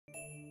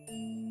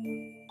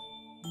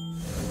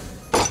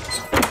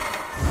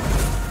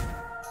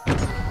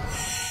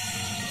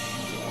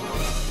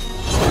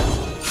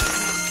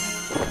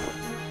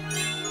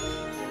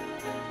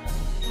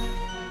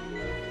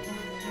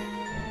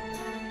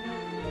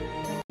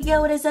Yo,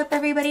 what is up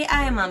everybody?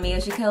 I am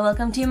AmiYoshiko.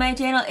 Welcome to my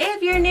channel.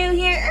 If you're new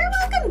here, or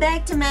welcome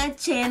back to my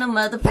channel,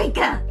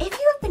 motherfucker. If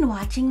you have been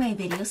watching my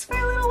videos for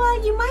a little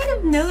while, you might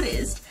have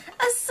noticed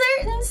a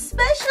certain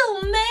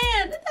special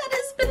man that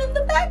has been in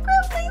the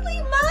background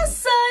lately. My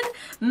son,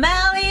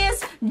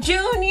 Malleus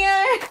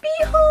Jr.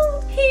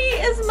 Behold, he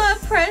is my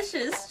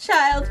precious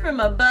child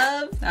from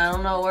above. I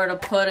don't know where to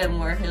put him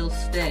where he'll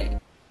stay.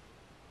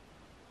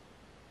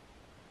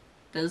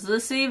 Does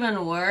this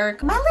even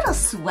work? My little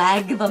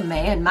swag of a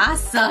man, my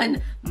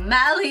son,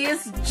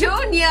 Malleus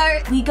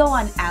Jr. We go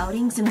on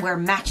outings and wear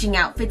matching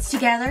outfits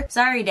together.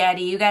 Sorry,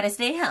 Daddy, you gotta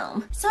stay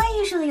home. So I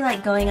usually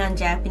like going on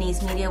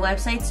Japanese media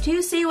websites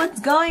to see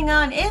what's going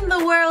on in the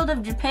world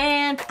of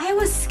Japan. I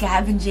was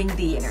scavenging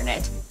the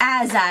internet,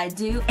 as I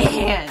do,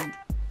 and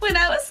when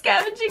I was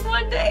scavenging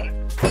one day,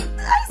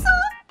 I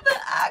saw the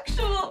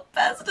actual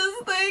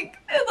bestest thing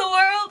in the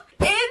world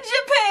in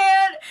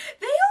Japan.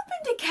 They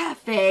opened a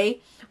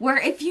cafe where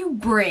if you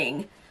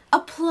bring a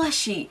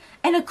plushie,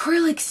 an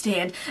acrylic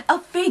stand, a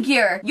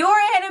figure, your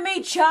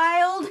anime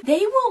child, they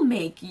will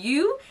make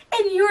you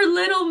and your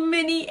little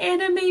mini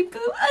anime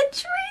boo a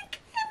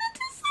drink and a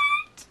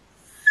dessert.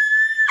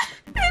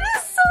 It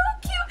is so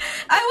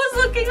cute. I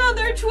was looking on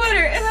their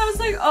Twitter and I was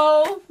like,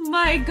 oh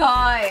my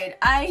god,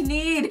 I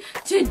need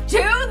to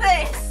do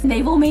this.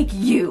 They will make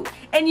you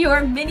and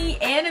your mini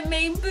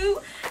anime boo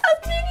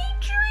a mini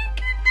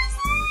drink and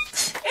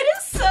dessert. It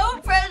is so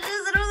precious.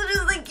 It was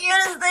just the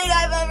cutest thing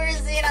I've ever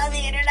seen on the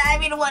internet. I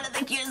mean, one of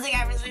the cutest things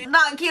I've ever seen.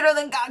 Not cuter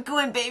than Gaku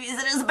and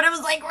Babysitters, but it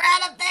was like right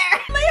up there.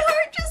 My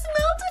heart just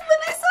melted when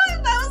I saw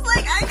it. I was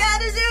like, I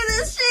gotta do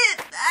this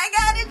shit. I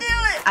gotta do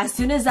it. As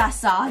soon as I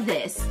saw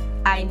this,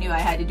 I knew I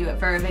had to do it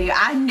for a video.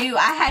 I knew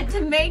I had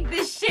to make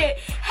this shit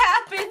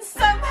happen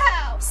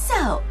somehow.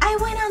 So I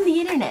went on the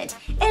internet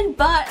and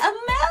bought a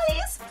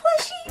Malleus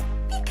plushie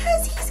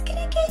because he's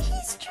gonna get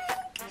his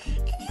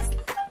drink and his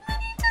little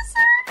mini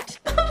dessert.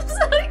 I'm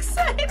so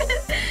excited.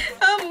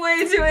 I'm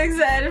way too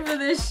excited for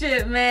this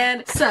shit,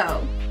 man.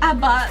 So I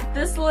bought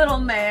this little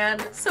man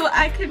so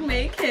I could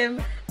make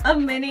him a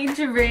mini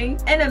drink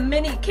and a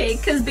mini cake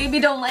because baby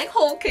don't like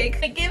whole cake.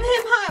 I give him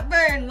hot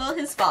burn. Well,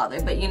 his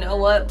father, but you know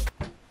what?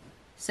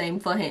 Same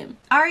for him.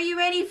 Are you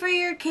ready for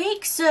your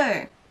cake,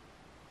 sir?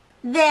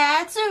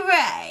 That's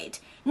right.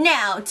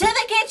 Now to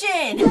the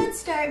kitchen. Let's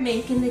start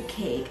making the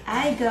cake.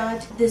 I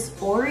got this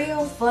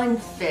Oreo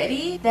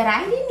funfetti that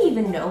I didn't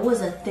even know was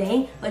a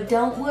thing, but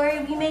don't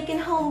worry, we making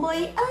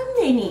homeboy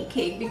a mini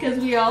cake because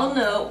we all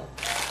know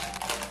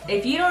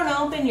if you don't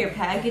open your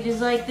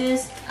packages like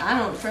this, I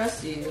don't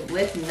trust you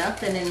with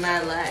nothing in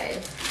my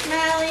life.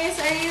 Malleus,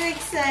 are you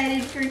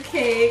excited for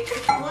cake?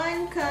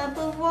 1 cup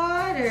of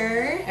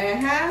water, a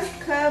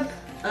 ½ cup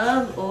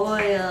of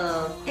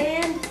oil,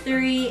 and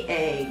 3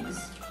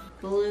 eggs.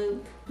 Bloop.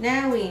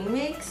 Now we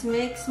mix,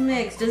 mix,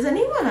 mix. Does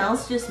anyone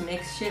else just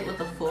mix shit with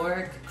a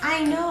fork?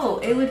 I know,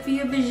 it would be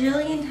a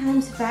bajillion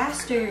times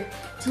faster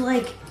to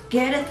like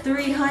get a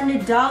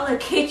 $300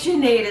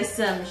 KitchenAid or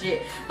some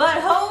shit. But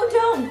ho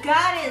don't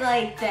got it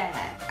like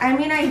that. I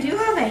mean, I do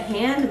have a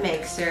hand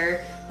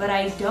mixer, but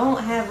I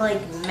don't have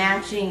like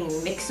matching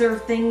mixer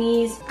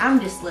thingies.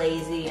 I'm just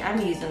lazy. I'm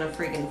using a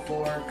friggin'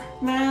 fork.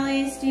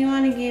 Malleus, do you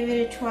want to give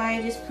it a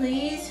try just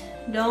please?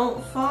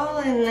 Don't fall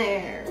in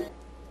there.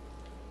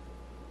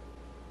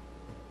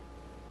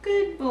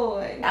 Good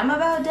boy. I'm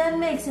about done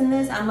mixing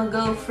this. I'm gonna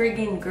go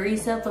friggin'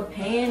 grease up a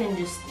pan and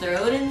just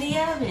throw it in the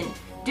oven.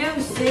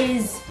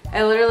 Deuces.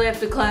 I literally have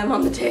to climb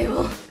on the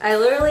table. I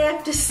literally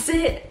have to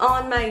sit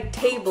on my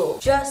table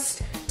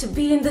just to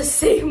be in the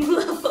same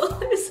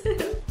level as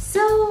him.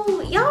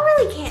 So y'all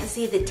really can't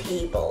see the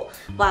table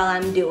while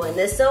I'm doing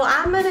this. So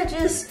I'm gonna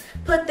just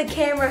put the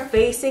camera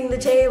facing the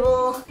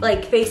table,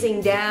 like facing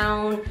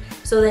down,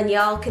 so then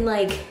y'all can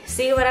like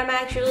see what I'm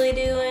actually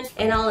doing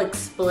and I'll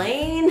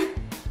explain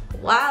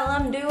while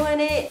I'm doing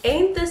it.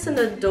 Ain't this an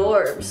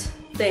adorbs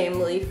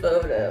family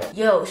photo?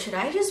 Yo, should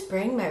I just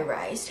bring my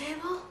rise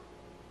table?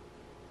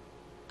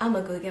 I'm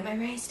gonna go get my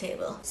rise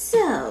table.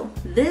 So,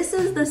 this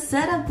is the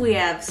setup we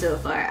have so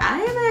far. I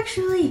am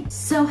actually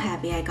so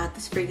happy I got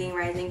this freaking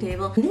rising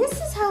table. This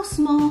is how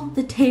small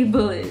the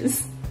table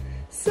is.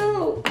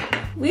 So,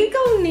 we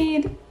gonna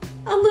need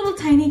a little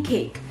tiny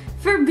cake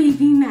for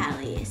baby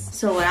Malleus.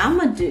 So what I'm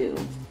gonna do,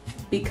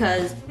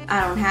 because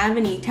I don't have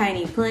any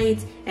tiny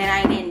plates and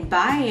I didn't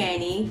buy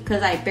any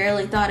because I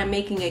barely thought of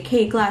making a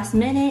cake last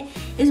minute,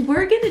 is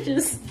we're gonna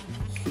just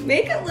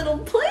make a little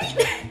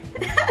plate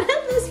out of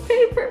this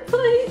paper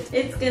plate.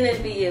 It's gonna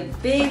be a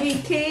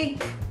baby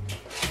cake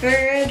for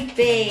a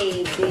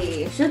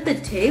baby. Should the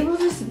table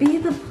just be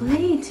the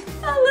plate?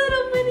 A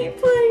little mini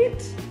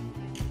plate.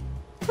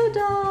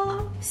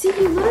 Ta-da! See,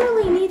 you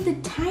literally need the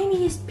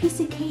tiniest piece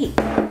of cake.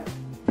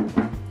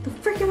 The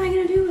frick am I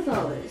gonna do with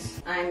all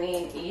this? I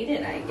mean, eat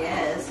it, I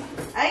guess.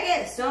 I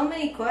get so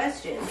many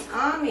questions.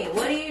 Ami,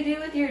 what do you do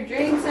with your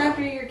drinks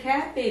after your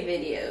cafe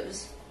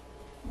videos?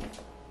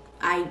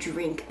 I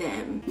drink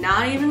them.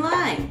 Not even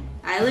lying.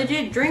 I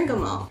legit drink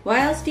them all.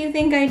 Why else do you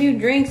think I do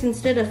drinks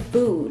instead of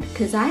food?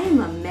 Cause I am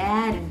a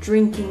mad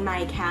drinking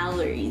my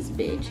calories,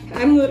 bitch.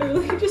 I'm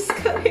literally just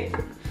cutting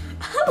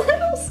a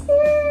little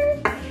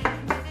square.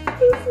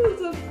 This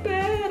is a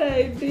bad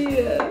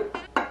idea.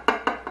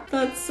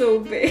 That's so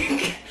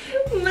big.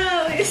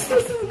 Nice,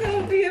 this is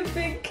gonna be a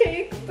big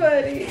cake,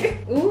 buddy.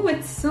 Ooh,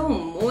 it's so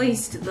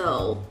moist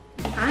though.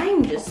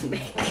 I'm just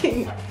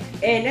making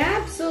an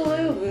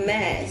absolute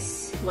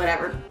mess.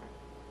 Whatever.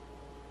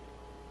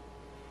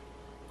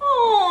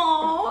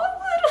 Oh,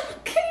 little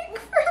cake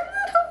for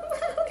little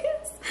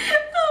Marius.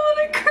 I'm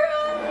gonna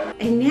cry.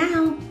 And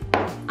now,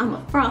 I'm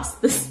gonna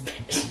frost this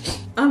bitch.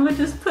 I'm gonna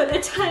just put a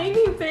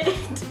tiny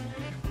bit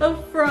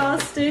of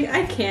frosting.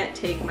 I can't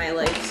take my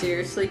life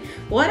seriously.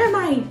 What am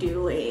I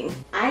doing?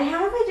 I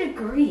have a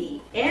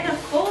degree and a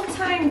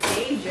full-time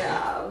day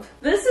job.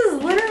 This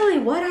is literally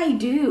what I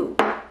do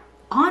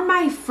on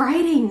my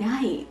Friday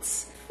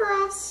nights.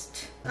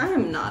 Frost. I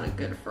am not a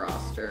good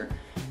froster.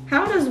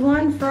 How does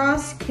one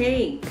frost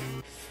cake?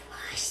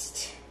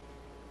 Frost.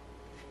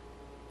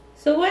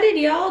 So what did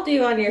y'all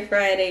do on your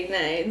Friday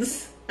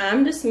nights?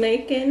 I'm just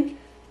making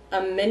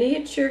a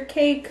miniature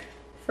cake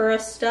for a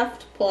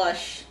stuffed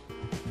plush.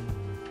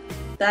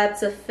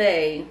 That's a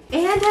fae.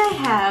 And I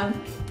have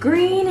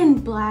green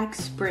and black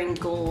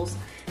sprinkles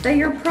that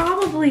you're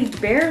probably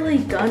barely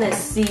gonna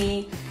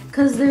see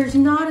because there's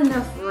not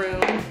enough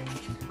room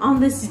on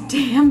this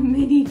damn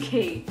mini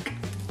cake.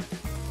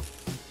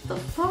 The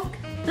fuck?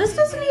 This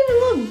doesn't even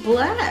look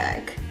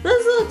black.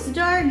 This looks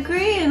dark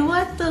green.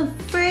 What the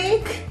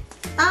freak?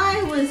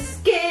 I was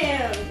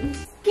scammed.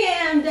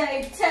 Scammed,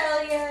 I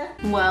tell ya.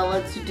 Well,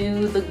 let's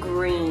do the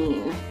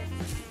green.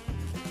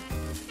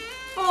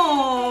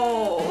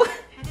 Oh.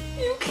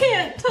 You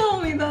can't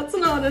tell me that's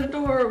not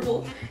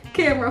adorable.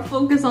 Camera,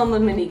 focus on the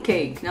mini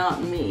cake,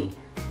 not me.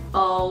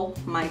 Oh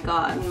my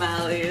god,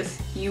 Marius,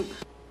 you...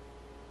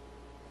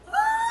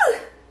 Ah!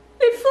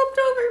 It flipped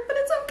over, but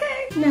it's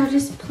okay. Now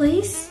just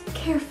place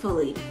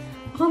carefully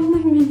on the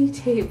mini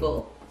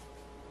table.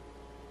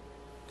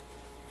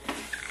 I'm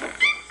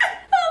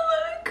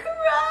gonna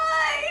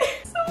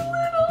cry. So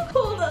little.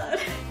 Hold on.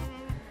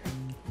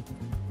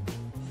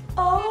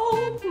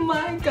 Oh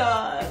my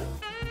god.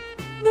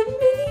 The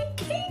mini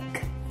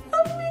cake, a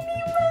mini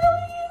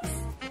Marius.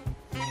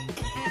 I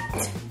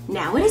can't.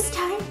 Now it is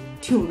time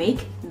to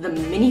make the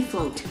mini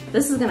float.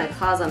 This is gonna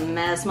cause a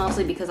mess,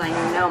 mostly because I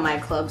know my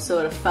club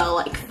soda fell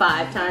like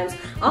 5 times.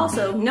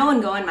 Also, no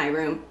one go in my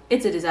room.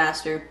 It's a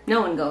disaster.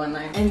 No one go in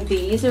there. And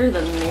these are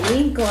the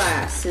mini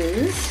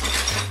glasses.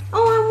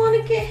 Oh, I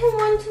wanna get him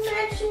one to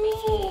match me.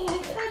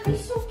 That'd be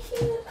so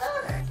cute.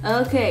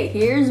 Ugh. Okay,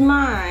 here's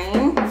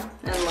mine.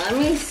 And let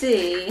me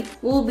see,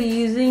 we'll be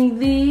using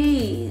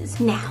these.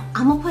 Now,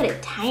 I'm gonna put a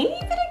tiny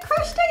bit of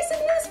crushed ice in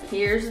this.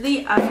 Here's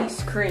the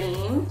ice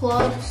cream,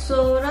 club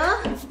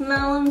soda,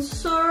 melon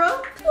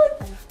syrup,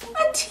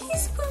 a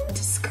teaspoon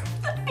to scoop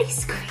the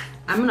ice cream.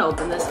 I'm gonna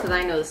open this because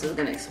I know this is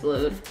gonna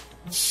explode.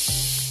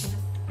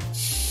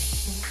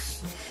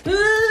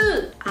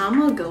 I'm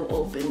gonna go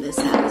open this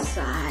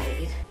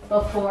outside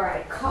before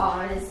I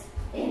cause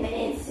an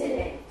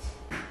incident.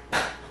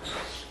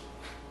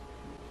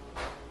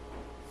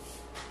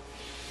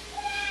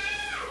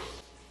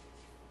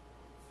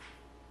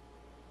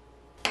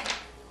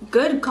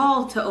 Good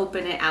call to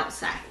open it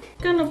outside.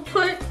 Gonna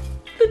put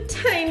the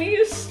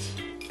tiniest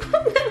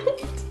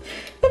amount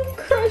of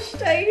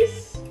crushed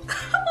ice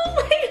on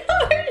my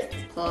heart.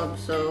 Club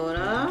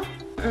soda,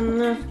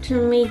 enough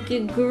to make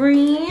it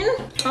green.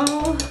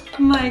 Oh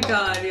my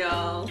god,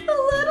 y'all. A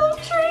little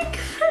drink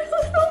for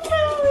little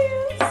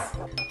Marius.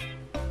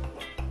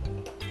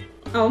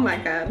 Oh my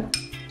god.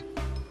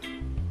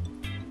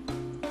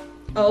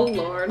 Oh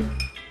lord.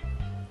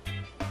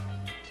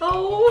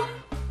 Oh.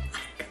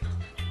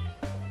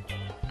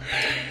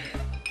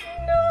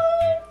 No.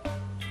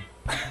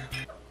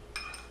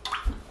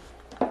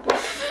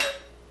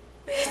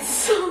 It's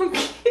so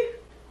cute.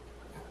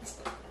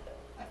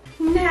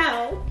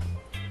 Now,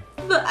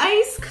 the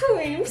ice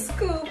cream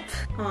scoop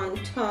on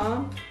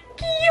top.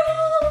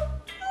 Y'all,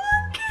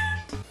 look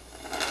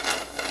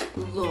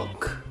it.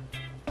 Look.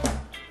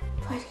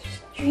 Put his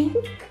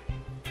drink.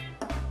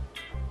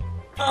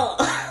 Oh.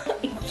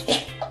 The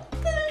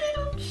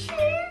little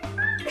chair.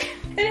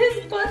 And his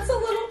butt's a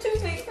little too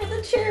big for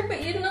the chair,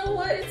 but you know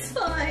what? It's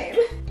fine.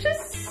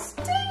 Just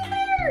stay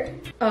there.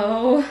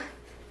 Oh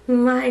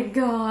my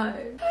god.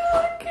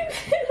 Look at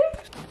him.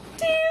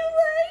 Do you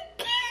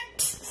like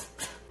it?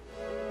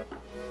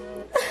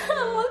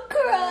 I'ma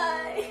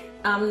cry.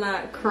 I'm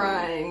not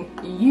crying.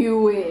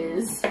 You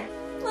is.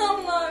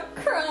 I'm not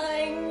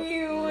crying.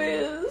 You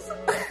is.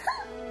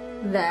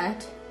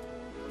 That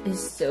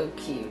is so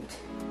cute.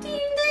 Do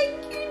you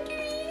like your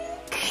drink?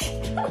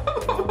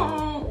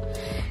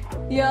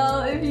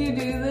 Y'all, if you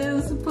do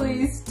this,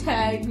 please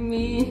tag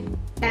me.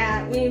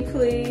 At me,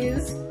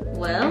 please.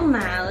 Well,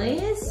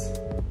 Marius,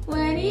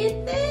 what do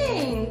you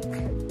think?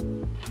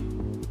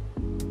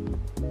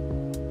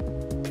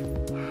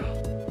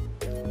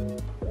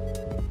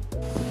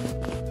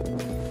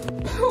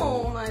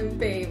 my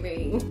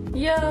baby.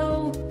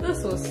 Yo,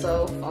 this was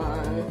so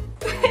fun.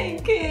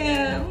 Thank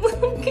him.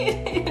 Look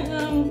at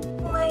him.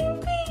 My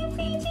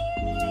baby, do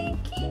you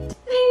like it?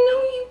 I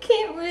know you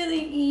can't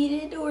really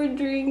eat it or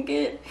drink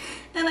it,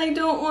 and I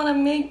don't want to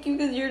make you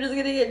because you're just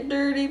gonna get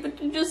dirty,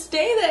 but you just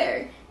stay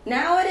there.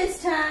 Now it is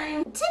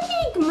time to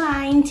make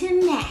mine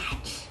to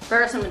match.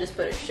 First, I'm gonna just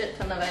put a shit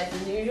ton of ice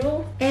as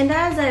usual. And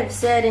as I've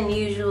said in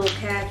usual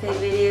cafe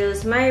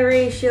videos, my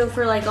ratio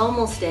for like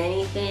almost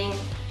anything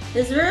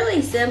is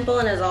really simple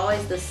and is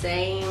always the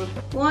same.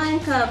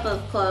 1 cup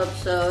of club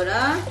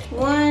soda,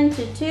 1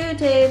 to 2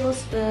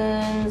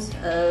 tablespoons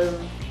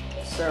of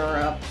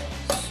syrup.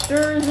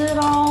 Stirs it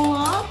all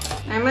up.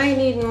 I might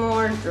need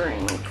more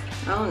drink.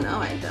 Oh no,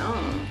 I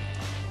don't.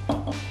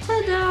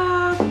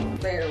 Ta-da!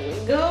 There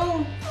we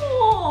go.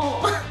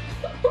 Oh.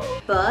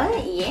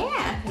 But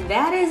yeah,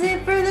 that is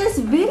it for this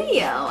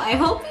video. I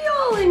hope you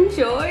all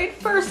enjoyed.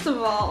 First of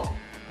all,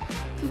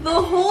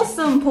 the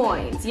wholesome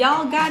points.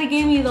 Y'all gotta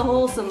give me the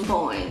wholesome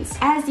points.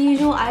 As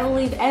usual, I will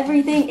leave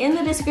everything in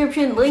the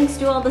description, links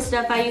to all the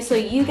stuff I use so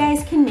you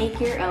guys can make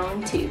your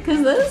own too.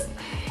 Cause this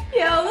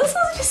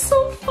was just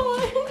so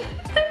fun.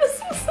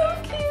 This was so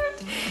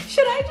cute.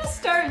 Should I just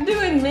start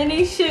doing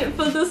mini shit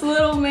for this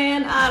little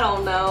man? I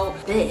don't know.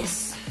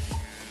 This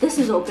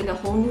has opened a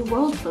whole new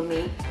world for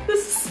me.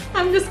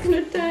 I'm just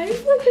gonna die.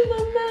 Look at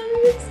my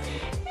mouth.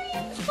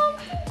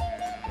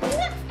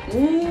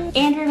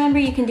 And remember,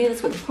 you can do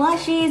this with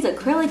plushies,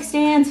 acrylic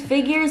stands,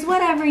 figures,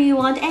 whatever you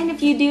want. And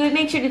if you do it,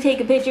 make sure to take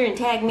a picture and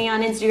tag me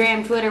on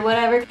Instagram, Twitter,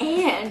 whatever.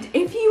 And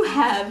if you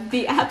have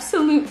the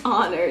absolute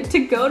honor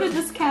to go to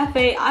this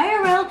cafe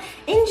IRL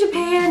in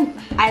Japan,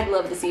 I'd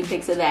love to see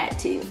pics of that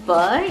too.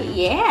 But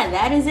yeah,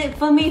 that is it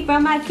for me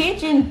from my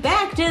kitchen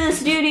back to the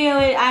studio.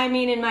 I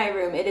mean, in my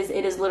room. It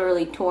is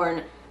literally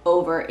torn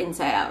over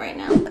inside out right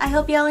now. I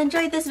hope y'all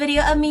enjoyed this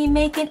video of me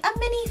making a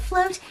mini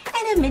float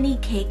and a mini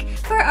cake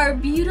for our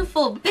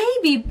beautiful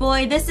baby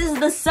boy. This is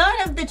the son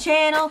of the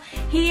channel.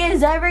 He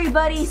is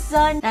everybody's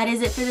son. That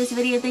is it for this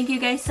video. Thank you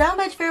guys so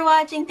much for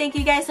watching. Thank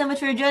you guys so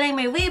much for joining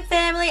my Weeb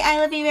family. I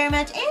love you very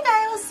much, and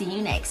I will see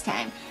you next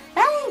time.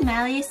 Bye,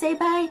 Malia. Say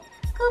bye.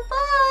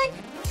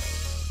 Goodbye.